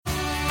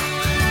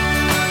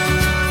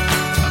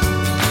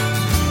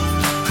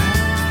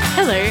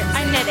Hello,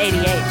 I'm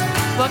Net88.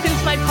 Welcome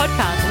to my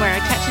podcast where I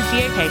chat to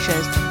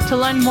geocachers to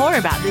learn more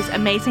about this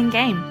amazing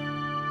game.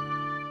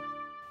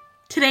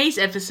 Today's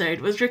episode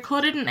was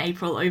recorded in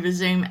April over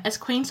Zoom as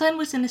Queensland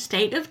was in a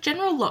state of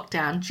general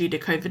lockdown due to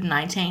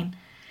COVID-19.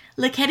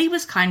 Leketty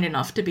was kind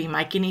enough to be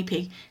my guinea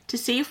pig to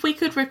see if we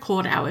could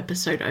record our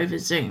episode over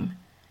Zoom.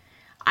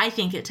 I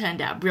think it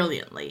turned out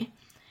brilliantly.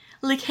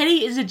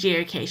 Leketty is a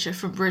geocacher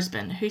from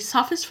Brisbane who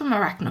suffers from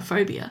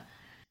arachnophobia.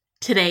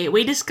 Today,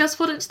 we discuss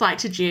what it's like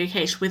to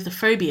geocache with a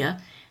phobia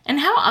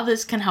and how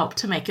others can help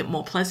to make it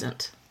more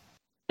pleasant.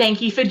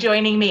 Thank you for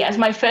joining me as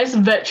my first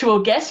virtual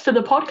guest for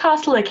the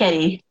podcast,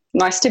 Leketty.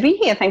 Nice to be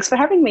here. Thanks for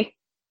having me.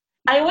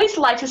 I always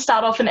like to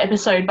start off an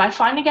episode by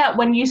finding out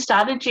when you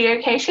started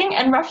geocaching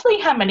and roughly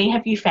how many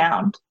have you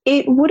found?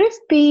 It would have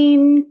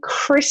been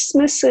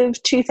Christmas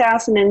of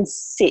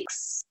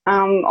 2006,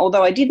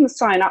 although I didn't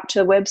sign up to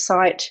the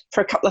website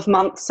for a couple of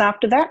months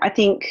after that. I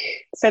think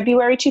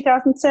February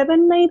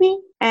 2007 maybe.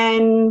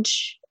 And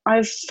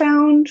I've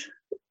found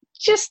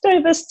just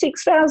over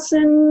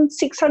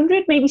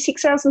 6,600, maybe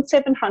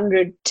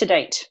 6,700 to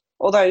date,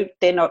 although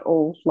they're not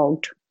all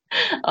logged.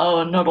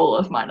 Oh, not all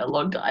of mine are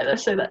logged either,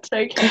 so that's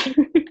okay.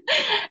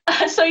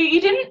 So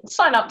you didn't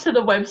sign up to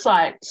the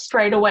website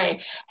straight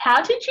away.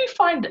 How did you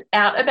find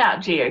out about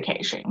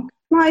geocaching?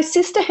 My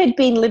sister had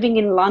been living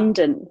in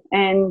London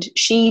and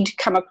she'd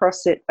come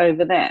across it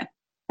over there.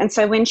 And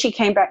so when she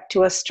came back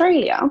to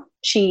Australia,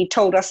 she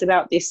told us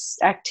about this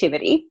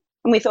activity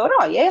and we thought,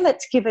 oh yeah,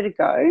 let's give it a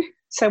go.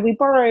 So we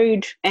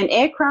borrowed an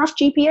aircraft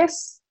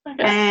GPS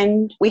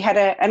and we had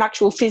an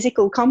actual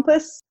physical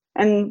compass.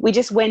 And we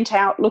just went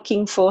out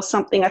looking for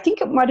something. I think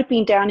it might have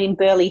been down in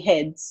Burleigh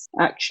Heads,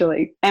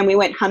 actually. And we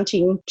went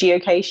hunting,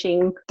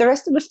 geocaching. The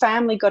rest of the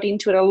family got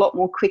into it a lot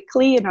more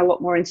quickly and a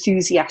lot more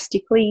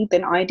enthusiastically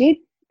than I did.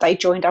 They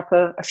joined up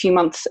a few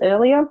months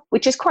earlier,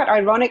 which is quite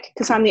ironic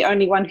because I'm the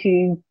only one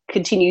who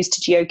continues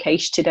to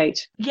geocache to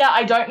date. Yeah,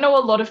 I don't know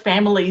a lot of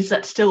families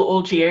that still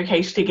all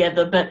geocache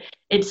together, but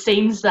it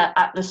seems that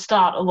at the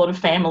start, a lot of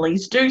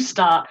families do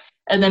start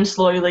and then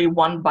slowly,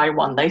 one by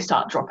one, they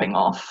start dropping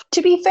off.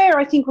 To be fair,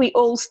 I think we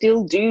all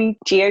still do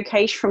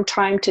geocache from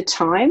time to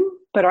time,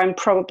 but I'm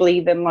probably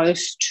the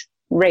most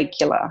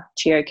regular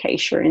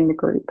geocacher in the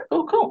group.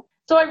 Oh, cool.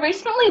 So I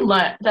recently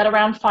learnt that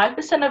around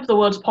 5% of the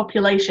world's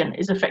population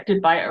is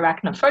affected by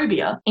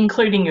arachnophobia,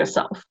 including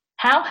yourself.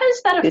 How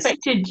has that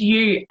affected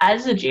you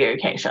as a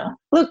geocacher?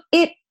 Look,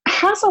 it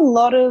has a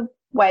lot of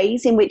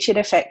ways in which it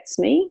affects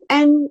me,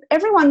 and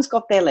everyone's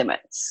got their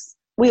limits.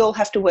 We all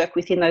have to work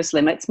within those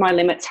limits. My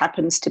limits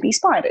happens to be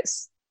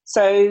spiders.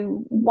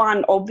 So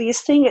one obvious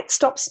thing, it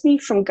stops me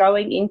from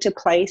going into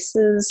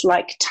places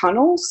like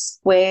tunnels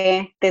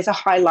where there's a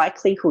high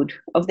likelihood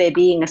of there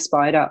being a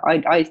spider.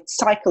 I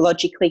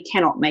psychologically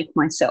cannot make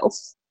myself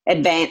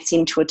advance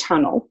into a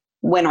tunnel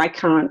when I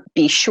can't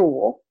be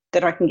sure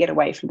that I can get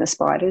away from the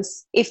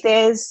spiders. If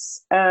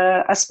there's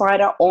a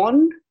spider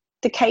on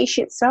the cache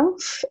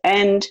itself,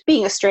 and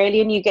being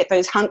Australian, you get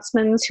those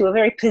huntsmen who are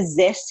very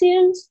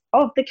possessive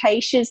of the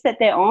caches that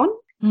they're on.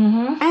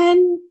 Mm-hmm.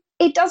 And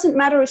it doesn't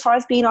matter if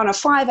I've been on a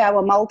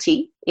 5-hour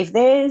multi, if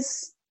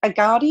there's a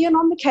guardian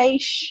on the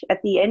cache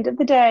at the end of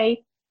the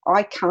day,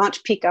 I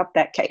can't pick up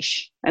that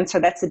cache. And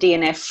so that's a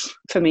DNF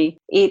for me.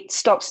 It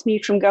stops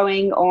me from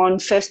going on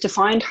first to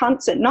find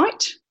hunts at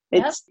night.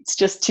 It's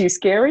just too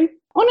scary.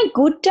 On a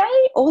good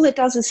day, all it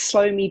does is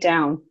slow me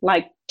down,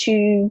 like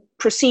to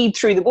proceed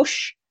through the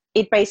bush.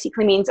 It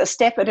basically means a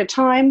step at a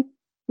time,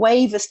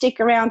 wave a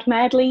stick around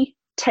madly,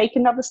 take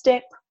another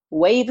step,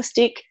 wave a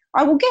stick.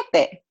 I will get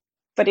there,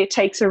 but it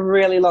takes a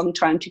really long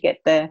time to get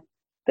there.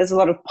 There's a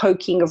lot of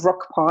poking of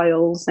rock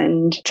piles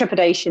and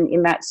trepidation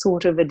in that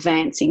sort of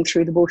advancing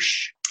through the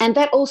bush. And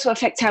that also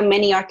affects how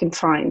many I can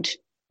find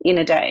in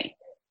a day,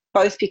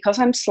 both because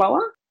I'm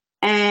slower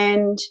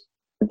and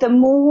the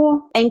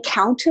more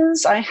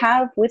encounters I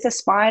have with a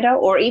spider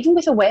or even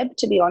with a web,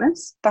 to be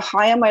honest, the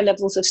higher my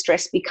levels of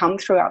stress become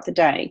throughout the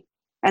day.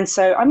 And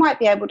so I might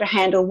be able to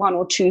handle 1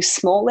 or 2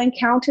 small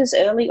encounters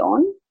early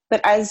on,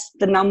 but as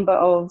the number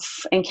of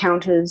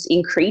encounters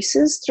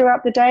increases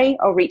throughout the day,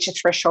 I'll reach a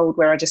threshold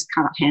where I just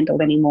can't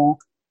handle anymore.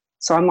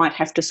 So I might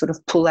have to sort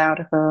of pull out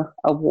of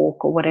a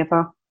walk or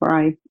whatever,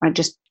 where I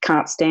just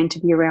can't stand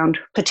to be around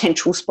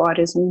potential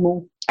spiders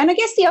anymore. And I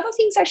guess the other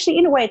thing is actually,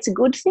 in a way, it's a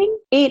good thing.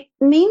 It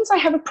means I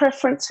have a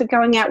preference for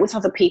going out with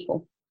other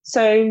people.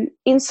 So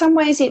in some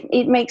ways,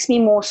 it makes me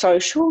more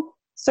social.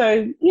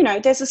 So, you know,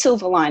 there's a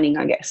silver lining,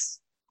 I guess.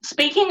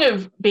 Speaking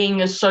of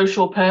being a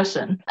social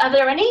person, are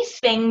there any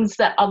things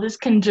that others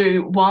can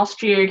do whilst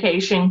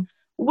geocaching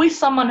with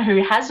someone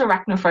who has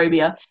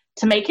arachnophobia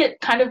to make it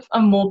kind of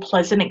a more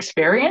pleasant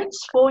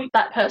experience for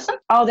that person?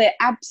 Oh, there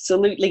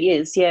absolutely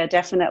is. Yeah,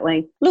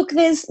 definitely. Look,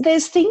 there's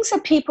things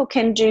that people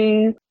can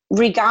do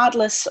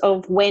regardless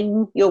of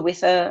when you're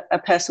with a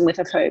person with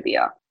a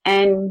phobia.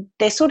 And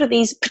there's sort of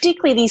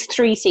particularly these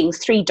 3 things,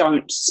 3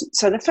 don'ts.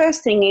 So the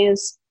first thing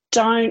is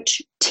don't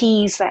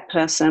tease that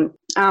person.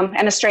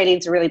 And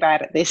Australians are really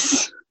bad at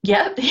this.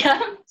 Yeah.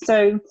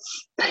 So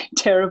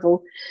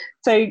terrible.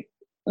 So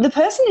the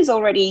person is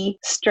already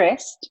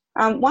stressed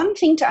One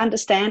thing to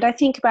understand, I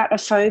think, about a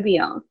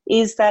phobia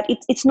is that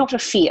it's not a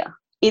fear.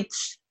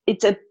 It's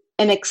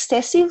an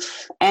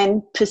excessive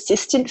and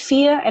persistent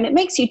fear, and it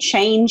makes you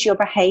change your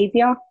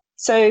behaviour.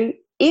 So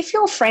if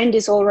your friend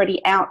is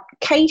already out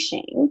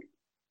caching,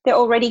 they're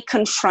already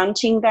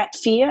confronting that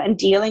fear and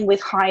dealing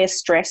with higher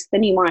stress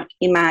than you might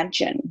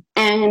imagine.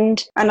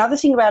 And another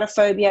thing about a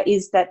phobia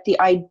is that the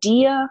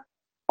idea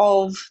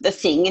of the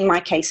thing, in my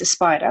case a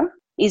spider,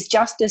 is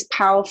just as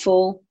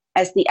powerful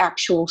as the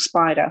actual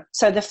spider.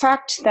 So the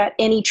fact that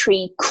any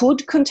tree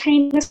could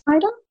contain a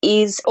spider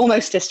is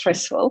almost as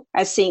stressful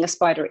as seeing a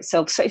spider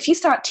itself. So if you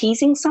start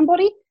teasing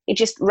somebody, it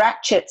just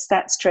ratchets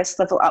that stress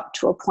level up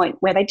to a point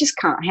where they just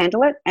can't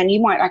handle it, and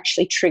you might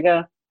actually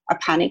trigger a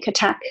panic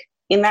attack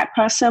in that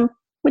person,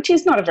 which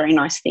is not a very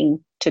nice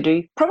thing to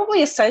do.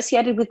 Probably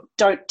associated with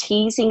don't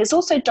teasing is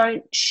also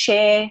don't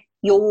share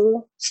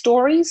your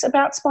stories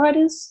about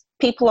spiders.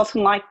 People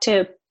often like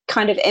to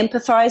kind of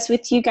empathize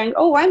with you going,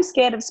 oh, I'm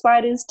scared of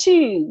spiders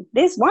too.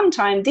 There's one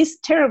time this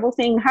terrible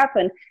thing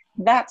happened.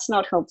 That's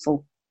not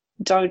helpful.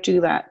 Don't do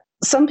that.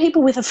 Some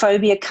people with a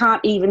phobia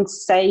can't even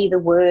say the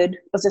word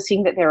of the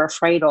thing that they're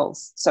afraid of.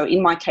 So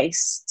in my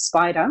case,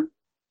 spider,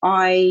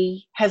 I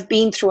have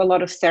been through a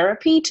lot of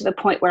therapy to the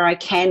point where I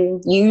can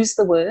use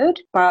the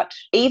word, but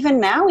even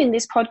now in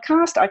this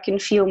podcast, I can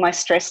feel my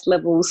stress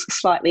levels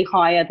slightly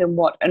higher than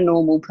what a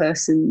normal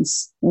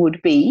person's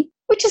would be,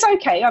 which is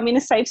okay. I'm in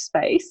a safe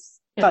space,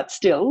 but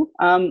still,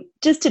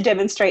 just to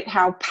demonstrate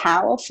how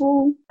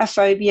powerful a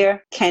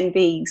phobia can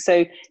be.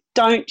 So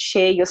don't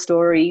share your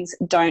stories,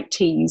 don't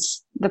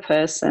tease the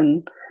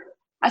person.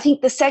 I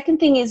think the second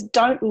thing is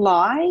don't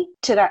lie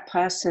to that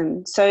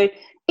person. So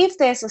if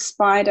there's a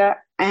spider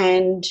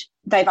and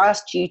they've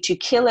asked you to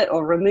kill it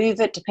or remove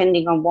it,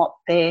 depending on what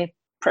their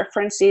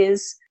preference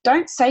is,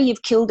 don't say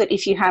you've killed it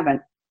if you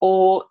haven't.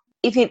 Or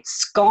if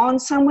it's gone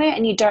somewhere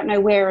and you don't know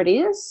where it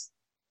is,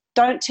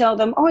 don't tell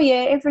them, oh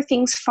yeah,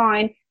 everything's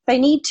fine. They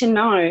need to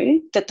know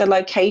that the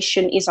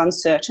location is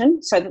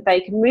uncertain so that they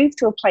can move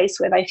to a place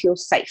where they feel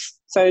safe.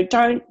 So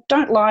don't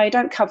lie,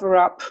 don't cover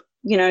up.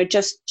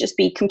 Just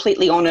be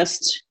completely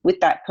honest with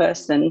that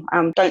person.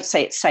 Don't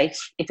say it's safe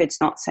if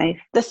it's not safe.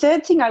 The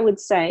third thing I would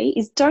say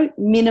is don't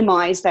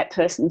minimize that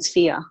person's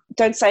fear.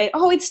 Don't say,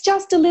 oh, it's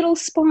just a little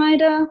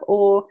spider,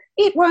 or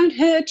it won't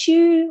hurt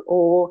you,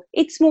 or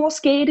it's more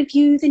scared of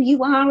you than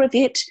you are of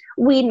it.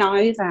 We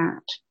know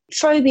that.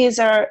 Phobias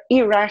are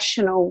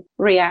irrational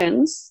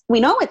reactions.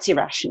 We know it's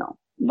irrational,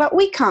 but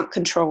we can't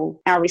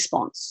control our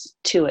response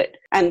to it.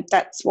 And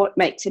that's what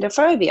makes it a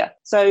phobia.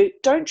 So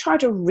don't try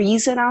to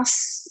reason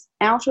us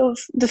out of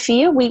the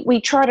fear.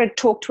 We try to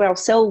talk to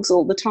ourselves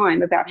all the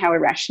time about how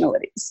irrational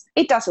it is.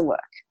 It doesn't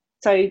work.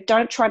 So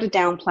don't try to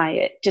downplay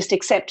it. Just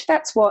accept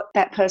that's what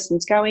that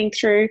person's going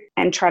through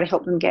and try to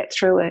help them get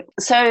through it.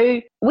 So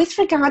with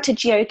regard to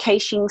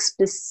geocaching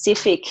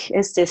specific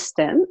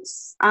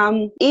assistance,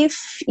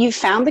 if you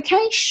found the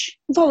cache,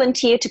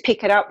 volunteer to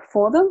pick it up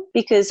for them,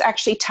 because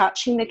actually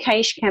touching the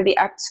cache can be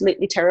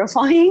absolutely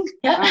terrifying,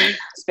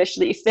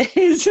 especially if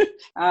there's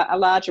a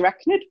large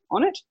arachnid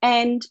on it.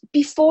 And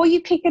before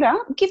you pick it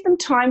up, give them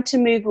time to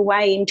move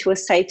away into a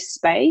safe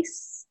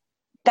space.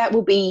 That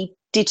will be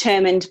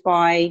determined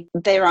by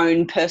their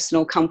own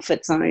personal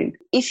comfort zone.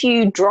 If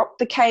you drop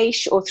the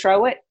cache or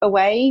throw it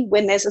away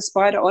when there's a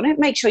spider on it,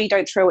 make sure you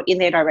don't throw it in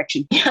their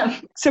direction. Yeah.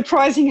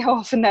 Surprising how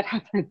often that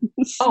happens.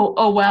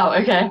 Oh, wow.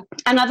 Okay.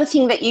 Another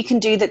thing that you can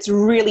do that's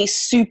really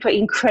super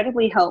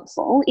incredibly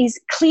helpful is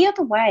clear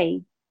the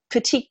way,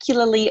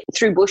 particularly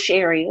through bush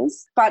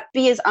areas, but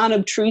be as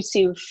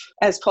unobtrusive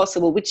as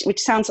possible, which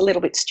sounds a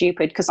little bit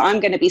stupid because I'm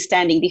going to be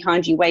standing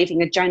behind you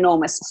waving a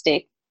ginormous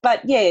stick.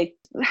 But yeah,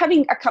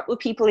 having a couple of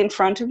people in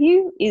front of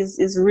you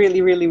is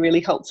really, really, really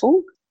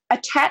helpful.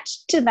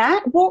 Attached to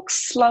that, walk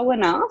slow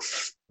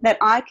enough that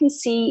I can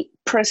see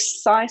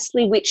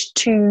precisely which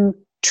two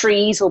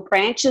trees or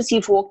branches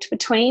you've walked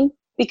between,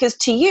 because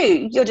to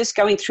you, you're just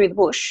going through the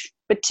bush.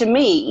 But to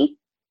me,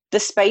 the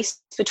space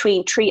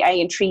between tree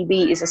A and tree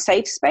B is a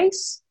safe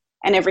space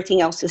and everything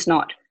else is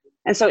not.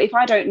 And so if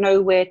I don't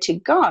know where to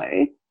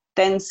go,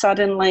 then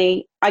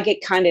suddenly I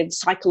get kind of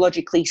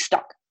psychologically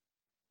stuck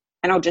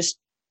and I'll just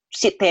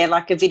sit there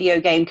like a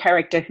video game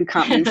character who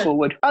can't move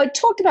forward. I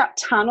talked about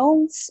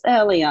tunnels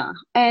earlier,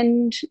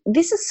 and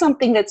this is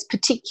something that's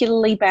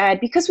particularly bad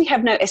because we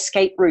have no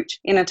escape route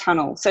in a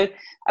tunnel. So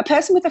a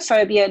person with a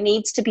phobia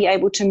needs to be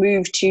able to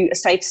move to a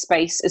safe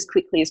space as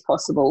quickly as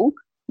possible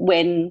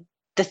when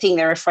the thing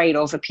they're afraid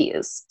of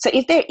appears. So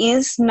if there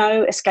is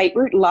no escape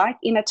route like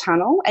in a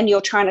tunnel and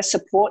you're trying to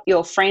support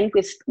your friend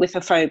with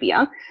a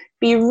phobia,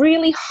 be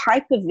really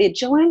hyper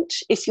vigilant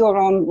if you're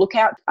on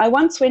lookout. I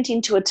once went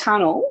into a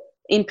tunnel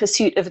in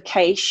pursuit of a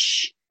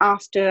cache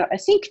after I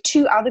think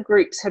 2 other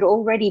groups had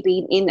already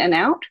been in and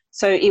out.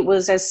 So it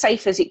was as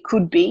safe as it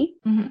could be.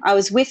 Mm-hmm. I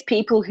was with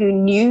people who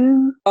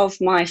knew of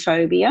my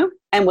phobia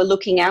and were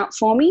looking out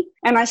for me.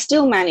 And I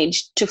still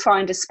managed to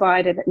find a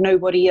spider that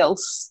nobody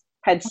else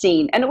had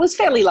seen, and it was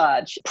fairly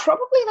large.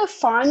 Probably the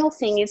final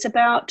thing is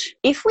about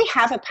if we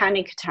have a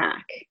panic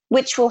attack,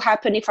 which will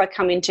happen if I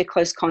come into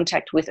close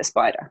contact with a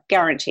spider,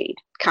 guaranteed.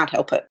 Can't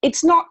help it.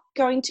 It's not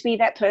going to be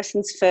that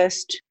person's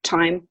first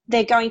time.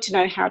 They're going to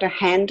know how to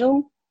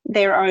handle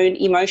their own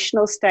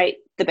emotional state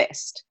the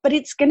best. But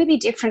it's going to be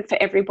different for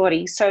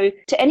everybody. So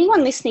to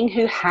anyone listening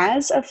who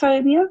has a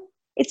phobia,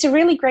 it's a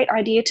really great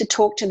idea to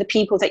talk to the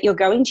people that you're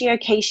going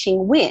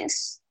geocaching with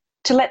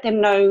to let them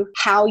know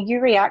how you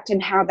react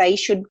and how they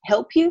should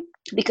help you,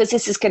 because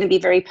this is going to be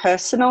very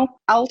personal.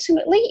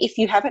 Ultimately, if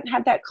you haven't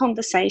had that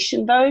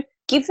conversation, though,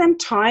 give them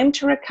time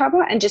to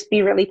recover and just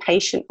be really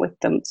patient with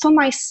them. For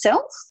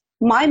myself,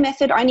 my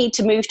method, I need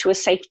to move to a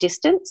safe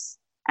distance,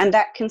 and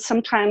that can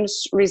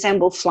sometimes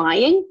resemble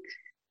flying.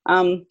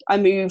 I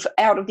move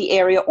out of the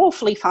area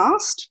awfully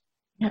fast,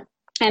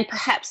 and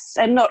perhaps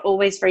I'm not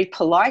always very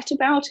polite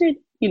about it.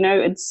 You know,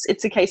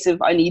 it's a case of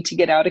I need to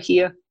get out of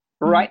here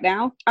right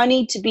now. I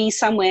need to be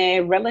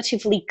somewhere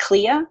relatively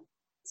clear,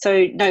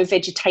 so no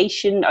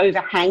vegetation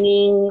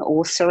overhanging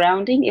or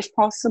surrounding if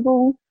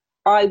possible.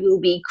 I will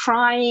be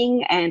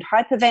crying and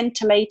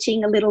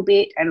hyperventilating a little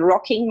bit and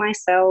rocking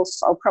myself.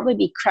 I'll probably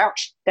be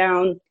crouched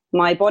down.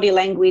 My body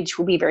language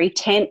will be very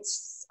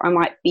tense. I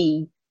might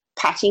be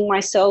patting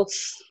myself.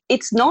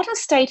 It's not a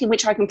state in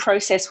which I can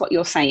process what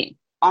you're saying.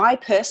 I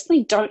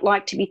personally don't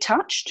like to be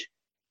touched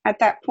at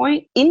that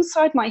point.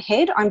 Inside my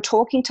head, I'm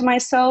talking to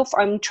myself.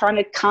 I'm trying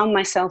to calm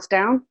myself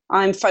down.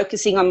 I'm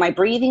focusing on my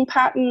breathing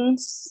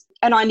patterns.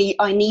 And I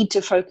need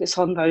to focus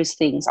on those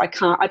things. I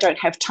don't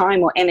have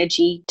time or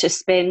energy to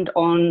spend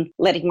on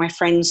letting my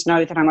friends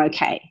know that I'm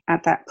okay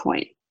at that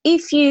point.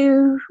 If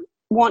you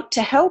want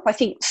to help, I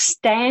think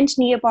stand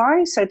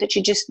nearby so that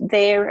you're just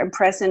there and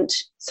present.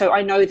 So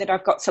I know that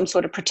I've got some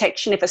sort of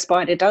protection if a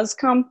spider does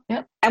come.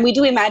 Yep. And we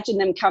do imagine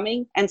them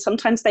coming, and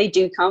sometimes they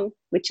do come,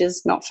 which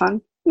is not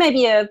fun.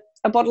 Maybe a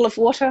bottle of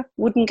water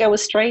wouldn't go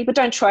astray, but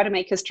don't try to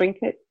make us drink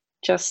it.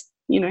 Just,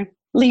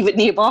 leave it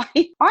nearby.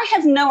 I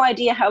have no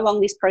idea how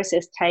long this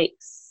process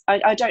takes.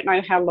 I don't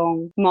know how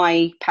long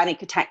my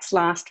panic attacks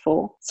last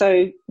for.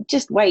 So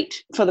just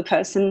wait for the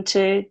person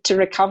to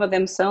recover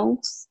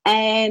themselves.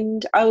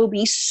 And I will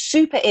be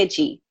super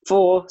edgy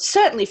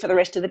certainly for the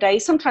rest of the day,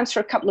 sometimes for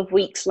a couple of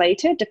weeks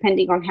later,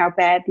 depending on how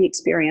bad the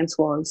experience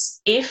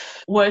was.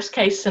 If, worst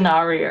case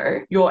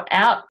scenario, you're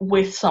out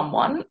with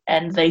someone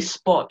and they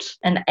spot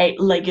an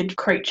 8-legged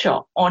creature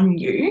on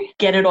you,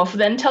 get it off,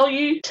 then tell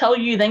you,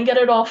 then get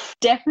it off.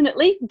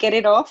 Definitely get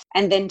it off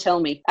and then tell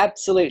me.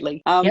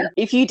 Absolutely. Yeah.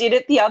 If you did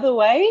it the other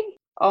way,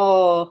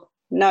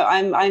 no,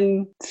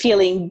 I'm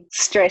feeling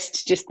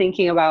stressed just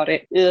thinking about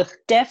it. Ugh.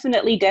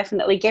 Definitely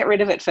get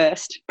rid of it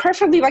first,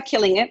 preferably by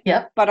killing it.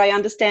 Yep. But I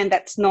understand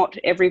that's not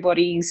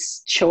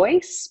everybody's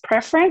choice,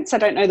 preference. I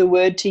don't know the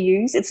word to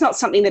use. It's not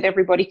something that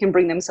everybody can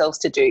bring themselves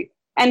to do.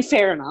 And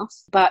fair enough.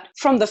 But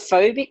from the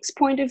phobic's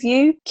point of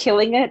view,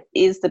 killing it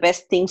is the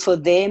best thing for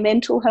their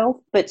mental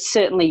health. But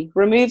certainly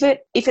remove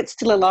it. If it's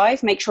still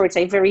alive, make sure it's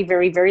a very,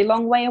 very, very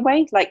long way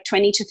away, like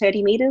 20 to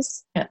 30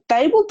 meters. Yeah.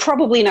 They will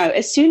probably know.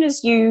 As soon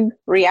as you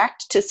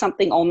react to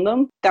something on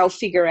them, they'll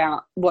figure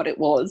out what it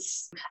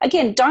was.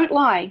 Again, don't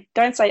lie.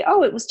 Don't say,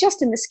 oh, it was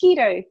just a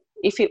mosquito,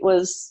 if it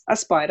was a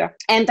spider.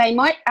 And they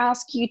might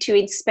ask you to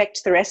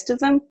inspect the rest of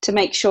them to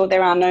make sure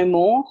there are no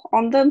more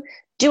on them.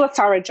 Do a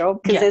thorough job,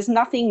 because there's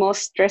nothing more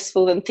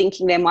stressful than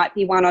thinking there might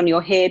be one on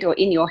your head or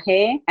in your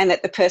hair and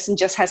that the person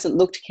just hasn't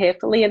looked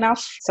carefully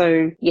enough.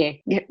 So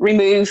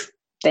remove,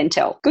 then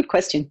tell. Good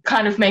question.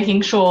 Kind of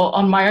making sure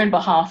on my own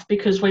behalf,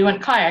 because we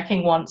went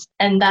kayaking once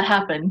and that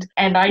happened,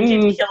 and I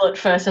did kill it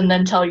first and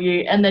then tell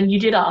you, and then you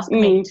did ask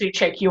me to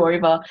check you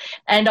over,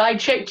 and I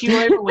checked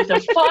you over with a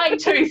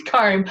fine-tooth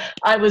comb.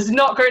 I was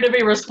not going to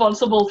be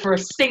responsible for a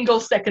single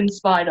second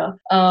spider.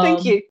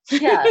 Thank you.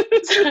 Yeah.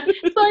 So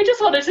I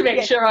just wanted to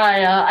make sure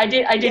I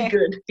did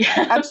good.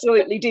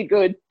 Absolutely did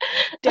good.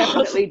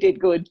 Definitely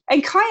did good.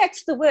 And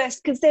kayak's the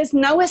worst because there's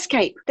no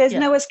escape. There's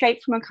no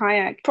escape from a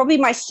kayak. Probably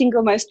my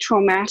single most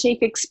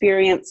traumatic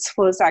experience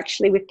was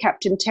actually with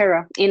Captain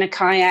Terror in a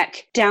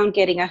kayak down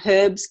getting a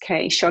herbs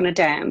cache on a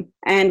dam.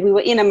 And we were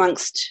in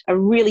amongst a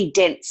really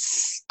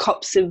dense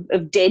copse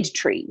of dead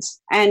trees.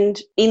 And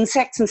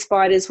insects and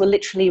spiders were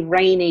literally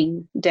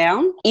raining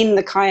down in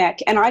the kayak.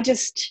 And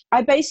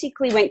I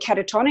basically went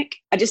catatonic.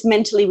 I just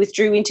mentally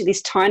withdrew into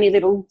this tiny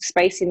little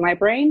space in my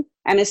brain.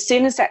 And as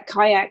soon as that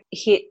kayak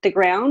hit the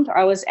ground,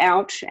 I was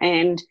out.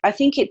 And I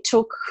think it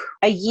took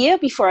a year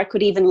before I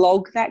could even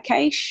log that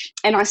cache.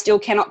 And I still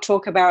cannot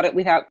talk about it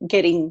without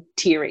getting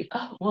teary.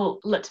 Oh, well,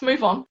 let's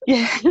move on.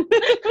 Yeah.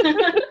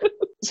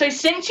 So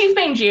since you've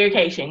been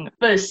geocaching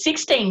for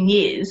 16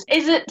 years,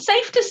 is it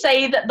safe to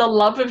say that the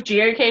love of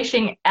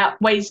geocaching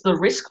outweighs the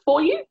risk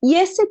for you?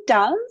 Yes, it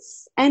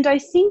does. And I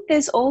think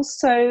there's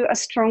also a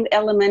strong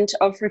element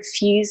of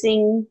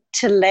refusing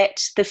to let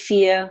the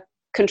fear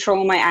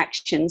control my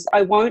actions.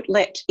 I won't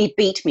let it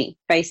beat me,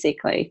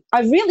 basically.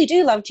 I really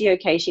do love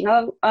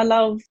geocaching. I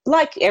love,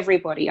 like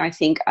everybody, I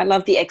think, I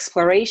love the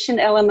exploration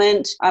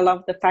element. I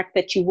love the fact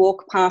that you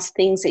walk past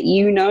things that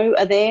you know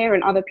are there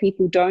and other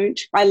people don't.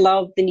 I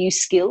love the new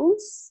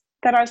skills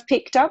that I've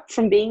picked up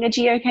from being a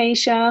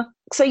geocacher.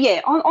 So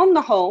yeah, on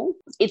the whole,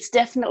 it's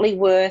definitely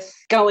worth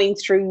going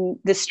through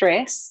the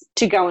stress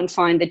to go and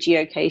find the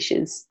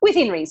geocaches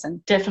within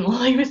reason.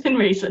 Definitely within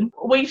reason.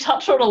 We've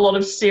touched on a lot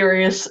of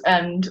serious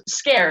and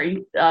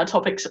scary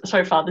topics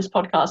so far this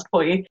podcast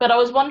for you, but I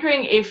was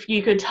wondering if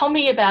you could tell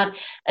me about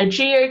a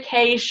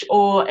geocache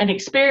or an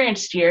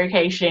experience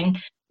geocaching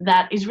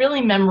that is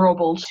really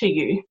memorable to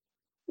you.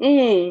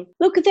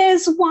 Look,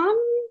 there's one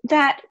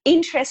that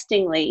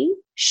interestingly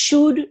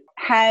should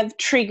have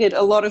triggered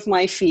a lot of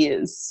my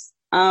fears.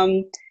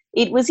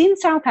 It was in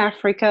South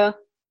Africa.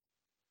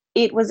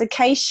 It was a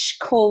cache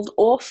called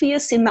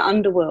Orpheus in the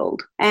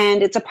Underworld,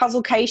 and it's a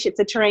puzzle cache. It's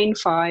a terrain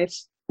 5.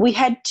 We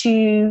had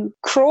to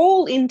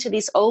crawl into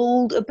this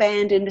old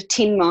abandoned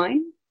tin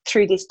mine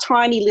through this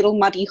tiny little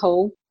muddy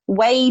hole,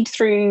 wade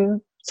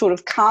through sort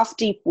of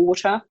calf-deep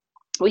water.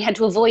 We had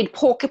to avoid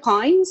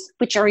porcupines,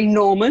 which are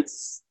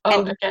enormous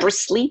and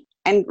bristly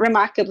and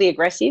remarkably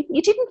aggressive.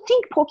 You didn't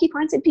think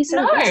porcupines would be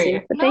so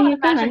aggressive. But I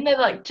imagine they're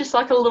like just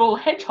like a little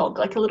hedgehog,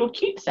 like a little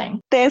cute thing.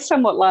 They're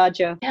somewhat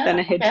larger than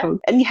a hedgehog.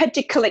 And you had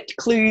to collect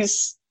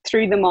clues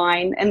through the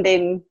mine and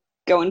then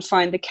go and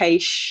find the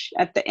cache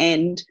at the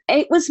end.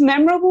 It was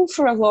memorable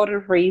for a lot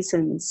of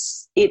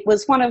reasons. It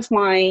was one of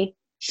my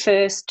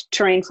first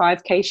Terrain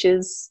 5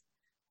 caches.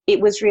 It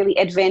was really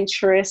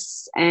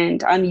adventurous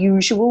and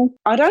unusual.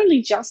 I'd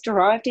only just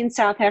arrived in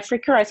South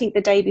Africa, I think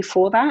the day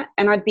before that,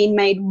 and I'd been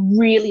made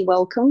really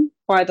welcome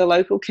by the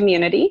local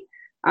community,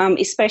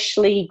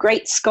 especially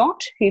Great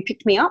Scott, who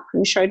picked me up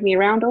and showed me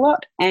around a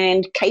lot,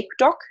 and Cape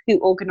Doc, who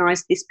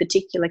organised this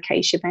particular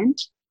cache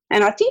event.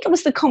 And I think it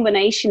was the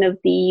combination of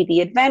the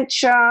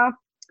adventure,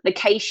 the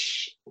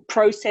cache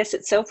process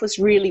itself was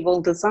really well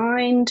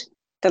designed.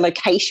 The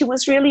location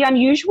was really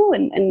unusual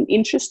and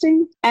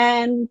interesting,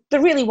 and the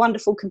really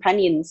wonderful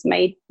companions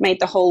made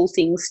the whole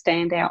thing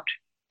stand out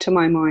to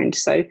my mind.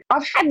 So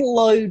I've had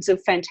loads of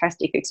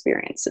fantastic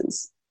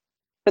experiences,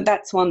 but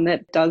that's one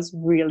that does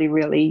really,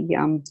 really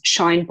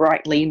shine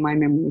brightly in my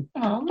memory.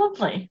 Oh,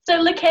 lovely.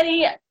 So,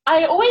 Lekedi,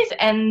 I always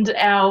end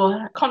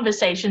our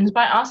conversations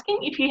by asking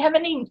if you have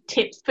any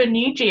tips for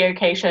new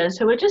geocachers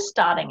who are just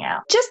starting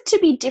out. Just to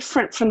be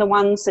different from the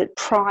ones that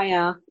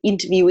prior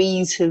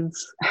interviewees have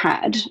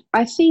had,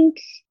 I think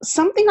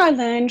something I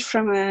learned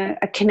from a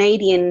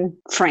Canadian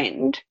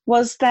friend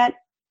was that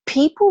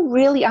people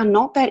really are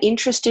not that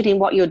interested in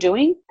what you're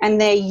doing, and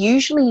they're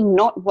usually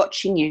not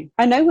watching you.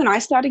 I know when I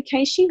started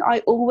caching, I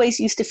always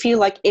used to feel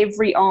like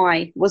every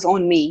eye was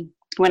on me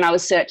when I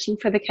was searching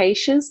for the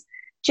caches.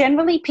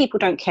 Generally, people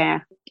don't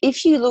care.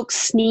 If you look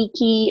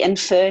sneaky and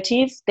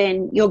furtive,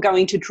 then you're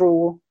going to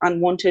draw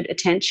unwanted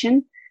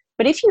attention.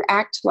 But if you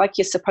act like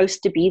you're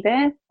supposed to be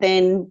there,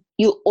 then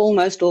you'll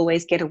almost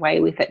always get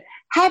away with it.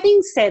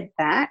 Having said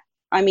that,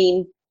 I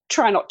mean,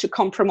 try not to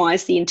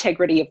compromise the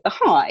integrity of the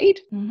hide,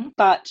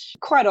 but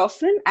quite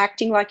often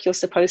acting like you're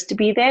supposed to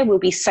be there will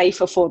be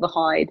safer for the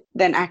hide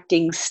than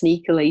acting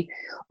sneakily.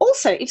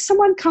 Also, if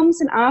someone comes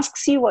and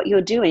asks you what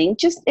you're doing,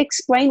 just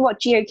explain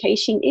what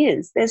geocaching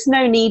is. There's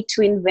no need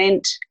to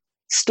invent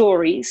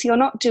stories. You're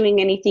not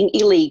doing anything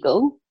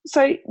illegal.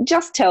 So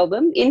just tell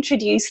them,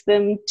 introduce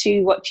them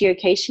to what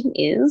geocaching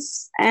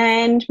is,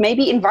 and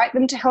maybe invite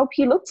them to help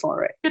you look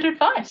for it. Good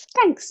advice.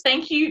 Thanks.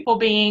 Thank you for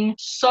being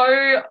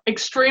so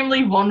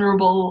extremely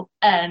vulnerable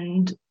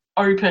and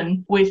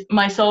open with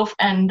myself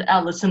and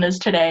our listeners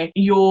today.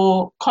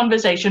 Your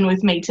conversation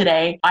with me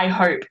today, I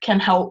hope, can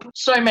help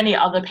so many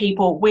other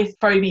people with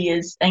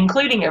phobias,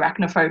 including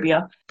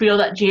arachnophobia, feel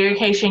that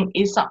geocaching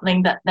is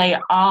something that they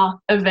are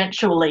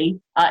eventually,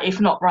 if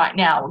not right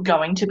now,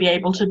 going to be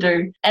able to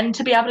do, and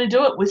to be able to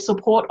do it with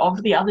support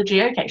of the other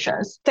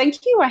geocachers.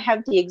 Thank you. I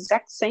have the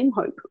exact same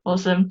hope.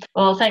 Awesome.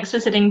 Well, thanks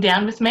for sitting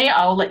down with me.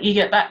 I'll let you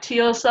get back to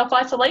your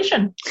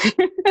self-isolation.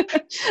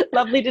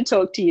 Lovely to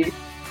talk to you.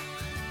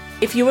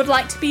 If you would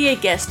like to be a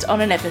guest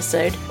on an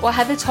episode or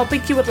have a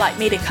topic you would like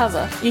me to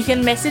cover, you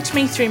can message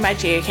me through my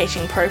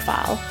geocaching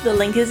profile. The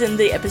link is in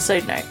the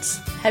episode notes.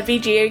 Happy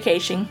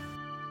geocaching!